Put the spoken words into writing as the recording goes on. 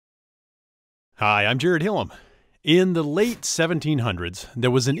Hi, I'm Jared Hillam. In the late 1700s,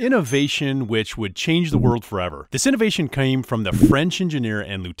 there was an innovation which would change the world forever. This innovation came from the French engineer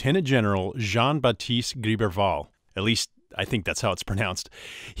and Lieutenant General Jean-Baptiste Gribeauval. At least, I think that's how it's pronounced.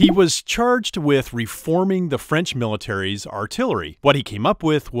 He was charged with reforming the French military's artillery. What he came up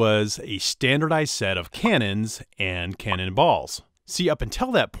with was a standardized set of cannons and cannonballs. See, up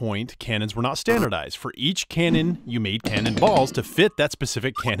until that point, cannons were not standardized. For each cannon, you made cannonballs to fit that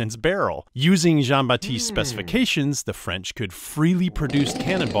specific cannon's barrel. Using Jean-Baptiste's specifications, the French could freely produce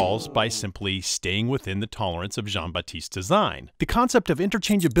cannonballs by simply staying within the tolerance of Jean-Baptiste's design. The concept of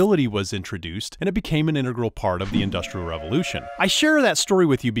interchangeability was introduced, and it became an integral part of the Industrial Revolution. I share that story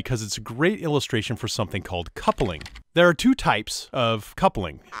with you because it's a great illustration for something called coupling. There are two types of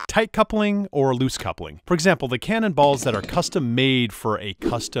coupling, tight coupling or loose coupling. For example, the cannonballs that are custom made for a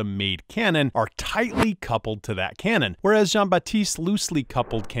custom made cannon are tightly coupled to that cannon, whereas Jean-Baptiste's loosely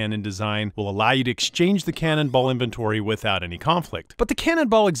coupled cannon design will allow you to exchange the cannonball inventory without any conflict. But the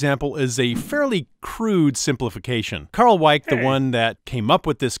cannonball example is a fairly crude simplification. Karl Weick, the one that came up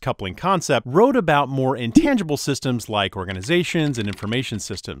with this coupling concept, wrote about more intangible systems like organizations and information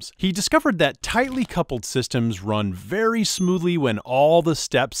systems. He discovered that tightly coupled systems run very smoothly when all the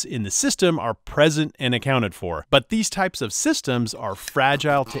steps in the system are present and accounted for. But these types of systems are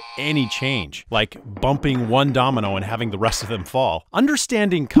fragile to any change, like bumping one domino and having the rest of them fall.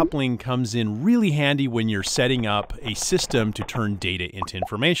 Understanding coupling comes in really handy when you're setting up a system to turn data into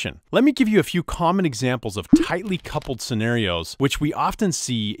information. Let me give you a few common examples of tightly coupled scenarios which we often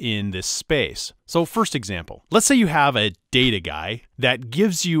see in this space. So first example, let's say you have a data guy that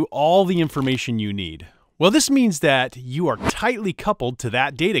gives you all the information you need. Well, this means that you are tightly coupled to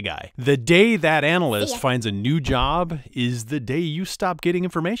that data guy. The day that analyst finds a new job is the day you stop getting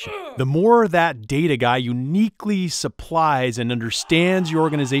information. The more that data guy uniquely supplies and understands your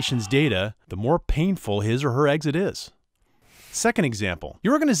organization's data, the more painful his or her exit is. Second example,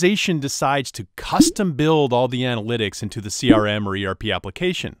 your organization decides to custom build all the analytics into the CRM or ERP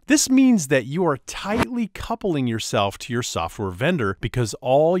application. This means that you are tightly coupling yourself to your software vendor because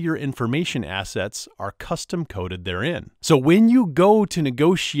all your information assets are custom coded therein. So when you go to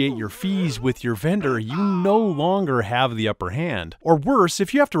negotiate your fees with your vendor, you no longer have the upper hand. Or worse,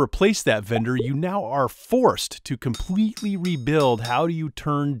 if you have to replace that vendor, you now are forced to completely rebuild how do you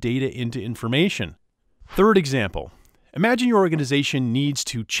turn data into information. Third example. Imagine your organization needs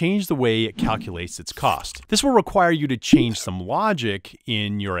to change the way it calculates its cost. This will require you to change some logic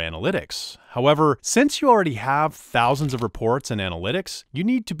in your analytics. However, since you already have thousands of reports and analytics, you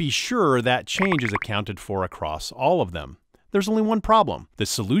need to be sure that change is accounted for across all of them. There's only one problem. The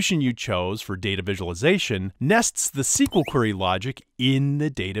solution you chose for data visualization nests the SQL query logic in the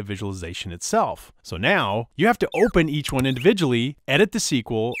data visualization itself. So now you have to open each one individually, edit the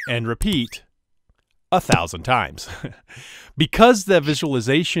SQL, and repeat 1,000 times because the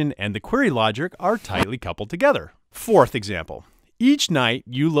visualization and the query logic are tightly coupled together. Fourth example, each night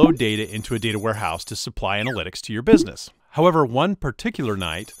you load data into a data warehouse to supply analytics to your business. However, one particular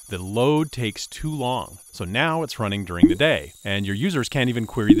night, the load takes too long. So now it's running during the day and your users can't even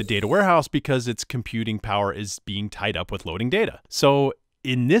query the data warehouse because its computing power is being tied up with loading data. So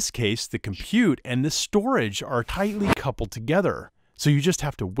in this case, the compute and the storage are tightly coupled together. So you just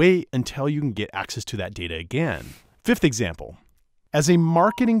have to wait until you can get access to that data again. Fifth example, as a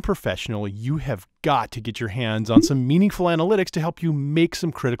marketing professional, you have got to get your hands on some meaningful analytics to help you make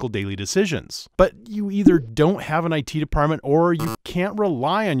some critical daily decisions. But you either don't have an IT department or you can't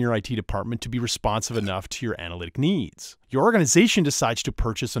rely on your IT department to be responsive enough to your analytic needs. Your organization decides to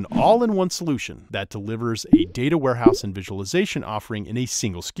purchase an all-in-one solution that delivers a data warehouse and visualization offering in a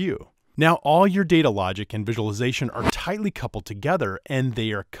single SKU. Now, all your data logic and visualization are tightly coupled together and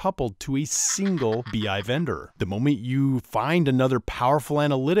they are coupled to a single BI vendor. The moment you find another powerful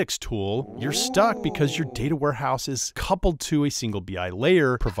analytics tool, you're stuck because your data warehouse is coupled to a single BI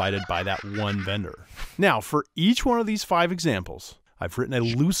layer provided by that one vendor. Now, for each one of these 5 examples, I've written a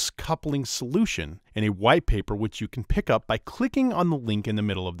loose coupling solution in a white paper which you can pick up by clicking on the link in the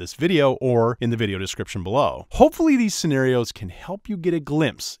middle of this video or in the video description below. Hopefully these scenarios can help you get a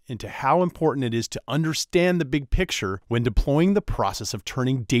glimpse into how important it is to understand the big picture when deploying the process of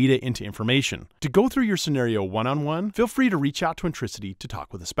turning data into information. To go through your scenario one-on-one, feel free to reach out to Intricity to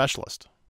talk with a specialist.